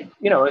really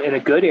in a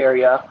good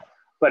area,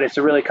 but it's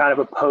a really kind of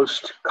a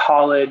post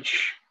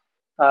college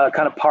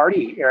kind of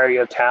party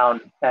area of town,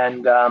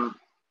 and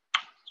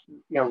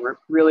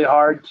really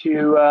hard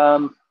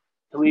to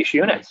lease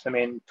units. I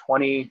mean,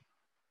 20,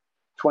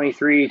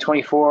 23,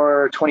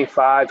 24,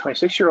 25,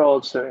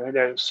 26-year-olds,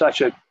 they're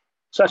such an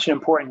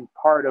important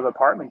part of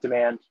apartment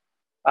demand.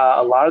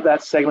 A lot of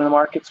that segment of the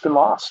market's been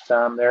lost.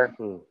 They're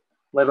living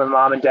with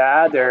mom and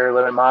dad. They're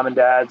living in mom and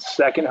dad's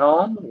second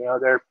home.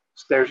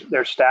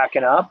 They're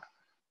stacking up,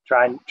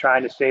 trying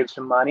to save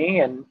some money.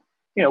 And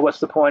what's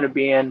the point of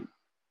being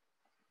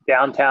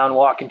downtown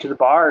walking to the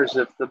bars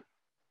if the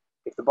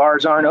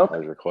bars aren't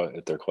open?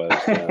 If they're closed,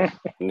 yeah.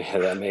 Yeah,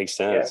 that makes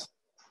sense.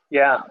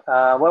 Yeah.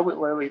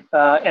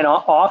 And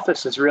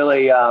office is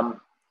really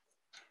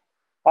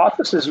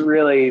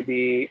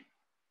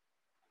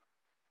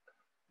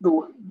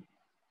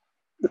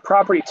the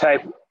property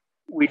type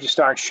we just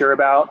aren't sure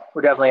about.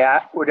 We're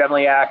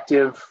definitely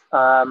active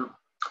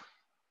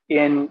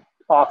in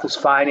office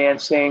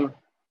financing.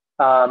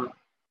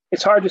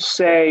 It's hard to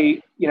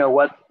say,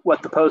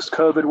 what the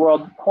post-COVID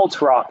world holds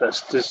for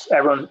office. Does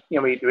everyone,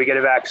 do we get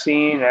a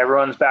vaccine and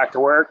everyone's back to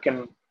work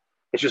and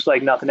it's just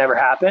like nothing ever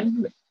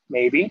happened?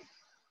 Maybe.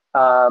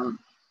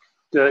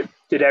 Did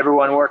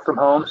everyone work from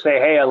home say,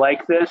 hey, I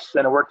like this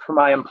and it worked for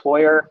my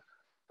employer,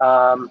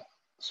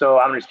 so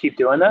I'm going to keep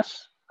doing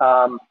this?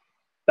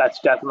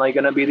 That's definitely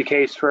going to be the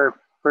case for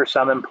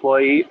some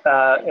employees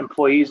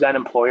and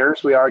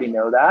employers. We already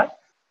know that.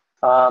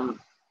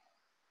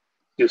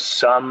 Do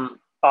some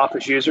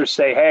office users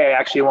say, hey, I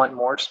actually want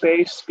more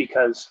space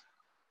because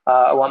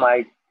I want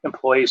my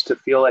employees to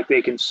feel like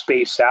they can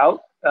space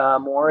out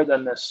more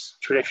than this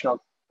traditional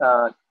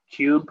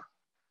cube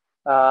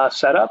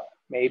setup?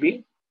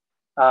 Maybe.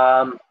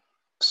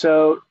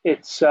 So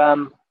it's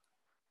going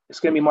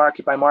to be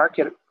market by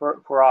market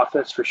for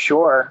office for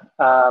sure.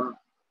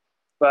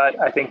 But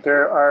I think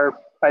there are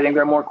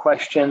more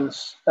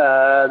questions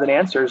than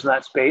answers in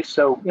that space.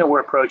 So we're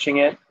approaching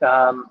it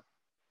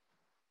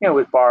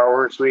with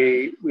borrowers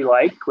we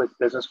like, with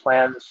business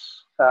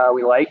plans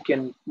we like,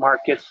 in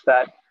markets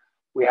that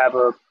we have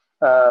a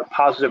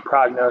positive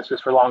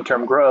prognosis for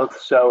long-term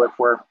growth. So if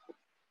we're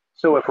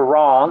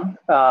wrong,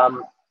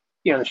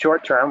 in the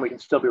short term, we can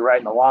still be right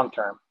in the long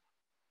term.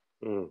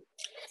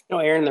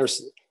 Aaron,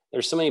 there's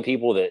so many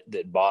people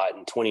that bought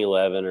in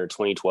 2011 or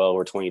 2012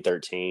 or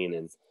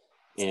 2013,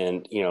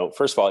 and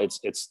first of all,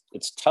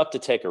 it's tough to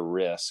take a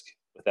risk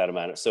with that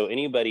amount. So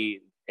anybody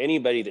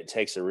that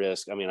takes a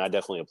risk, I mean, I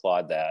definitely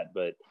applaud that,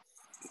 but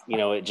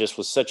it just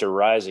was such a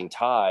rising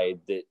tide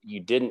that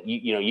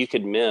you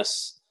could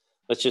miss.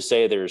 Let's just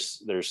say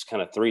there's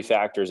kind of three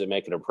factors that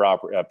make it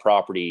a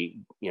property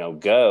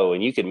go,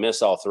 and you could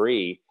miss all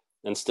three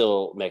and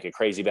still make a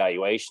crazy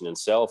valuation and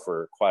sell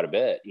for quite a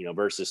bit.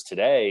 Versus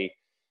today,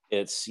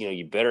 it's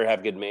you better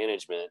have good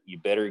management, you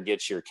better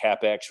get your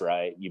CapEx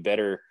right, you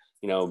better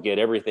get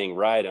everything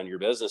right on your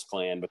business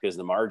plan, because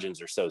the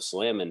margins are so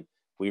slim, and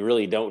we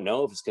really don't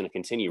know if it's going to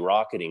continue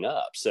rocketing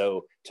up.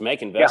 So to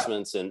make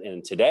investments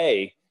in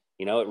today,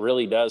 it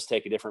really does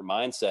take a different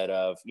mindset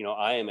of,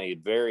 I am a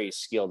very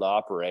skilled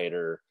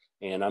operator,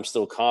 and I'm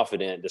still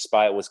confident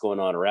despite what's going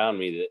on around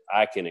me that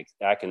I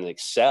can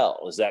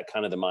excel. Is that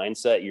kind of the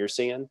mindset you're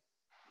seeing?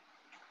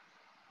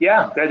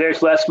 Yeah,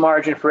 there's less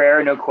margin for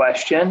error, no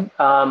question.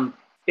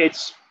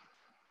 It's,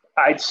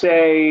 I'd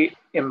say,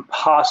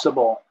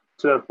 impossible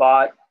to have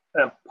bought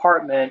an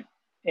apartment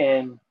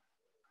in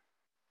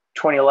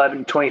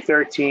 2011,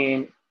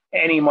 2013,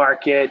 any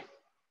market,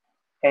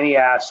 any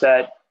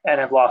asset, and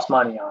have lost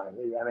money on it.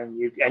 I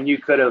mean, you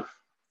could have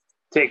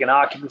taken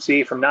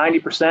occupancy from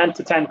 90%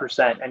 to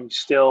 10%, and you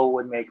still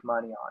would make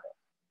money on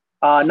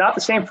it. Not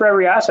the same for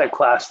every asset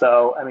class,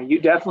 though. I mean, you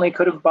definitely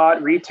could have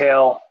bought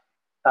retail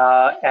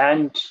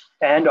and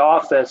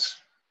office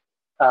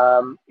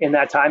in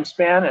that time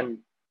span and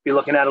be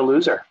looking at a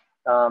loser.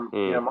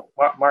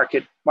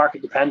 Market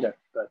dependent,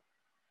 but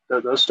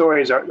those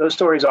stories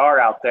are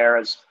out there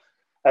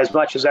as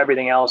much as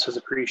everything else has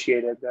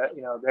appreciated.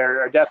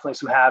 There are definitely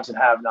some haves and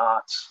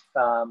have-nots,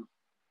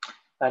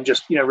 and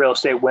just real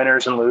estate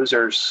winners and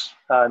losers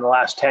in the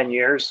last 10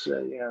 years.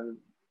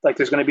 Like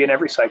there's going to be in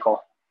every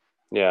cycle.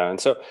 Yeah, and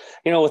so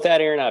with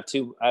that, Aaron, I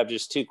have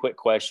just two quick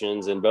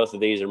questions, and both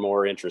of these are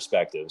more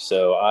introspective.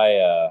 So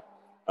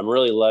I'm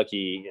really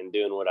lucky in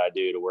doing what I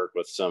do to work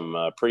with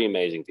some pretty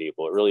amazing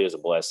people. It really is a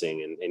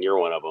blessing, and you're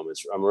one of them.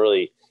 I'm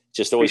really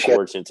just always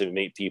fortunate to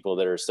meet people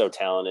that are so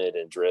talented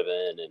and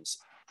driven and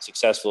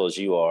successful as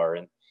you are.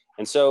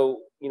 And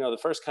so, the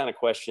first kind of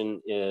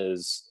question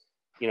is,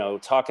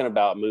 talking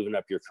about moving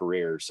up your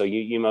career. So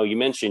you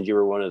mentioned you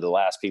were one of the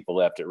last people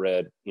left at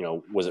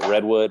was it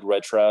Redwood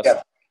Trust?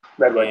 Yeah.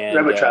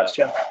 Redwood Trust.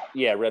 Yeah.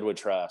 Yeah. Redwood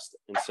Trust.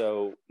 And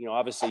so,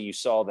 obviously you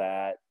saw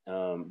that,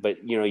 but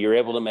you're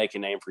able to make a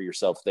name for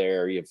yourself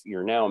there.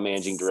 You're now a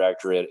managing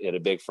director at a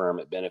big firm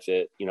at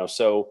Benefit,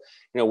 so,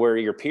 where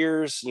your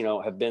peers,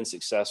 have been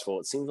successful,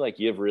 it seems like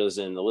you've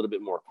risen a little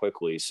bit more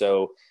quickly.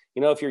 So,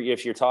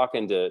 if you're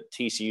talking to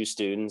TCU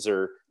students,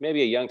 or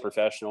maybe a young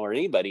professional, or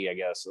anybody, I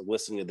guess,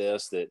 listening to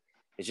this that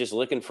is just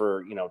looking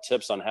for,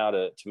 tips on how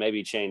to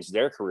maybe change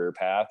their career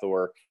path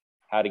or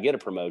how to get a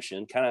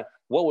promotion, kind of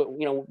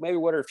maybe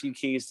what are a few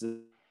keys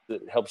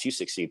that helps you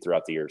succeed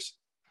throughout the years?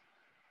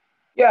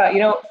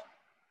 Yeah.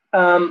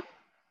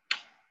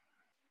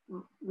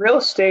 Real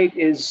estate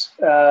is,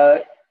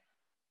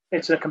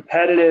 it's a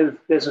competitive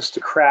business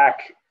to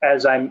crack,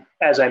 as I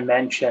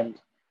mentioned.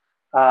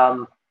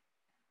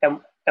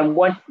 And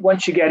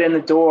once you get in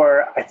the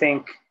door, I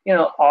think,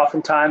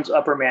 oftentimes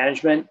upper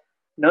management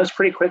knows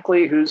pretty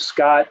quickly who's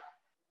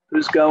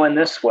going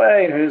this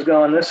way and who's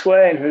going this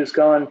way and who's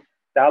going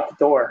out the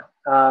door.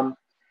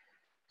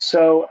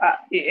 So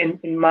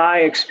in my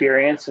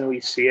experience, and we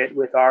see it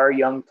with our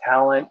young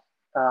talent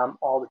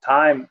all the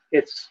time,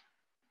 it's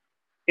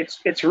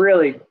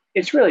really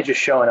just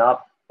showing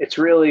up. It's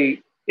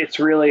really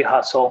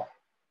hustle.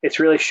 It's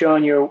really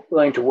showing you're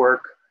willing to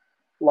work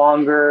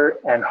longer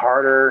and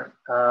harder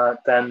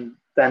than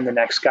the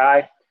next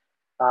guy.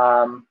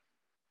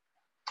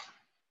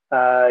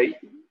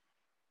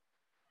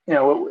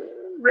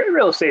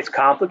 Real estate's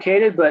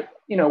complicated, but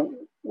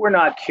we're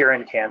not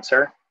curing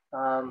cancer.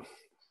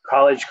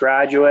 College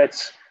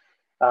graduates,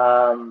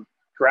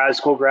 grad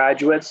school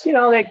graduates,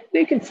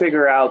 they can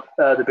figure out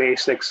the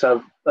basics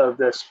of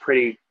this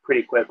pretty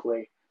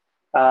quickly.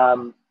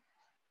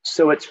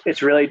 So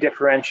it's really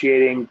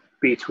differentiating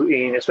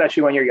between,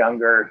 especially when you're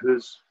younger,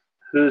 who's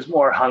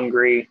more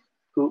hungry,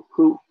 who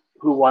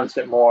wants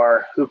it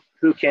more,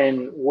 who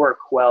can work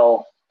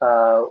well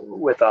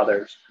with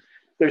others.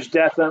 There's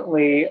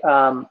definitely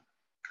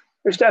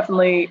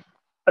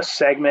a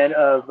segment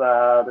of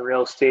the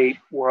real estate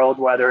world,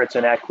 whether it's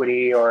in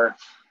equity or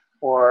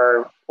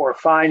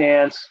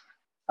finance,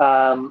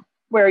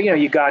 where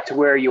you got to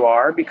where you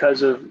are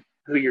because of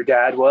who your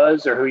dad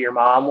was, or who your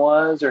mom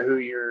was, or who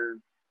your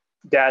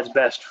dad's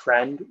best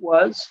friend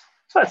was.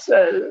 So that's,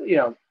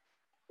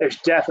 there's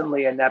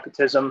definitely a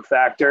nepotism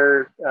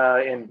factor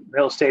in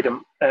real estate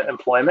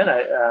employment.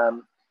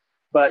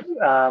 But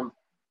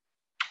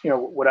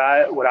what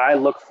I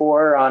look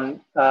for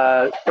on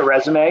a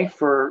resume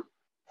for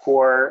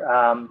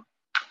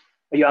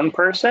a young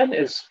person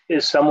is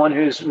someone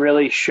who's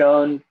really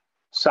shown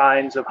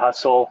signs of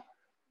hustle,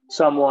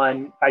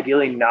 someone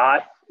ideally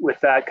not with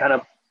that kind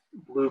of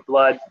blue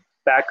blood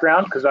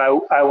background, because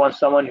I want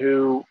someone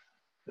who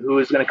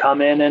is going to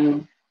come in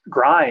and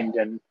grind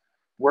and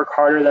work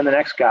harder than the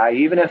next guy,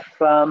 even if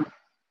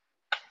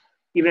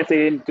they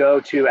didn't go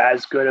to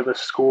as good of a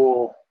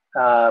school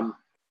or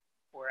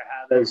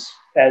have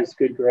as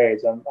good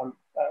grades. I'm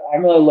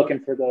really looking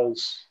for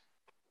those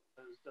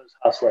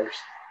hustlers.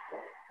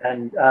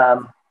 And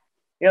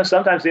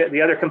sometimes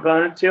the other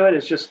component to it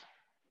is just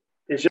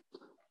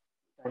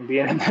and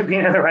being in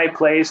the right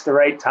place, the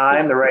right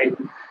time, the right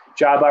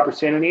job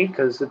opportunity,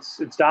 because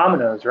it's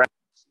dominoes, right?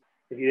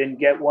 If you didn't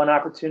get one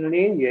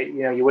opportunity,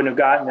 you wouldn't have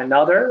gotten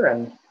another.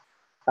 And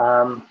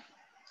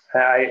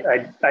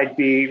I'd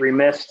be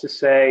remiss to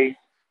say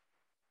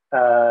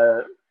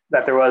that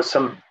there was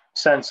some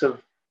sense of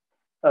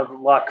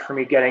luck for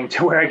me getting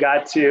to where I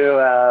got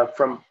to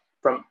from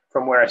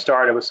where I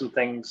started, with some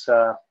things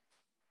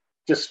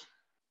just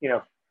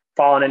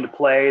falling into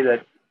play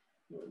that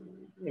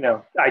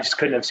I just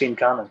couldn't have seen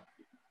coming.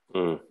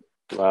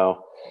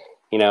 Wow.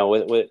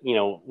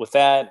 With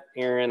that,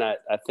 Aaron, I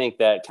think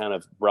that kind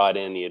of brought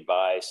in the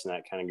advice, and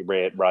that kind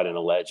of brought in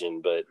a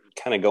legend. But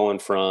kind of going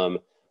from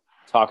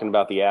talking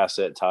about the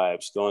asset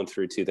types, going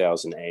through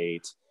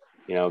 2008,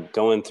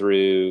 going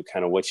through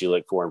kind of what you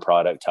look for in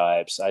product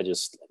types. I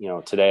just,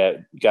 today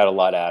I got a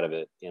lot out of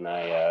it, and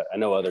I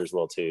know others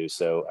will too.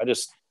 So I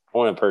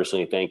want to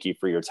personally thank you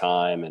for your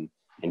time and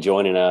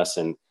joining us.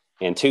 And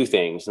two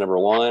things. Number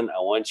one, I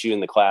want you in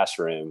the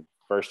classroom,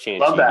 first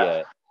chance you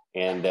get.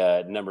 And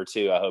number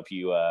two, I hope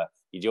you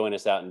join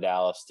us out in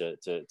Dallas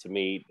to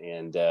meet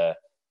and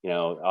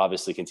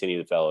obviously continue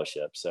the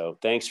fellowship. So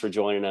thanks for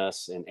joining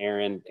us. And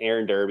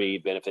Aaron Derby,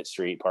 Benefit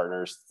Street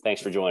Partners,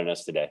 thanks for joining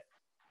us today.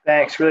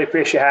 Thanks. Really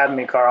appreciate having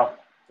me, Carl.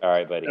 All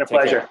right, buddy. It's been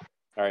a pleasure. Care.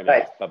 All right,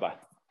 man. Bye-bye.